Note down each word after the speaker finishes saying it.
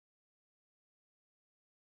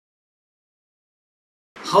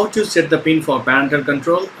how to set the pin for parental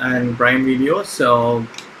control and Prime Video. So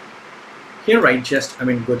here go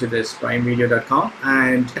to this primevideo.com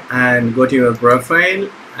and go to your profile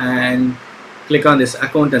and click on this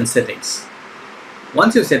account and settings.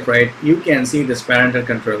 Once you set right, you can see this parental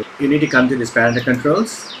control. You need to come to this parental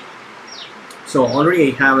controls. So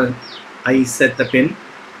already I set the pin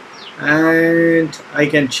and I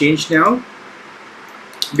can change now.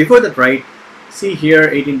 Before that, right, see here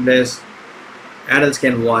 18 plus adults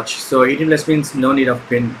can watch. So 18 plus means no need of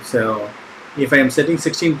pin. So if I am setting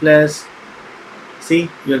 16 plus, see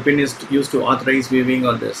your pin is used to authorize viewing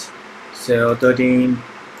on this. So 13,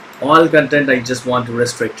 all content I just want to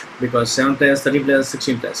restrict, because 7 plus, 30 plus,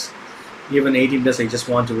 16 plus, even 18 plus I just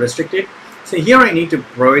want to restrict it. So here I need to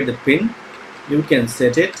provide the pin. You can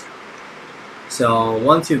set it. So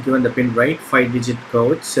once you've given the pin right, 5-digit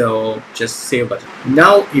code, so just save button.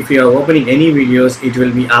 Now if you are opening any videos, it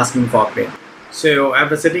will be asking for pin. So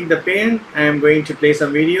after setting the pin, I am going to play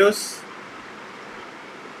some videos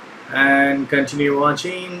and continue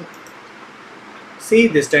watching. See,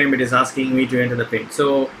 this time it is asking me to enter the pin.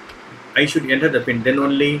 So I should enter the pin, then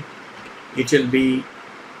only the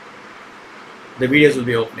videos will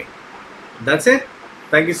be opening. That's it.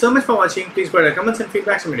 Thank you so much for watching. Please put your comments and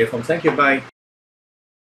feedback in video form. Thank you. Bye.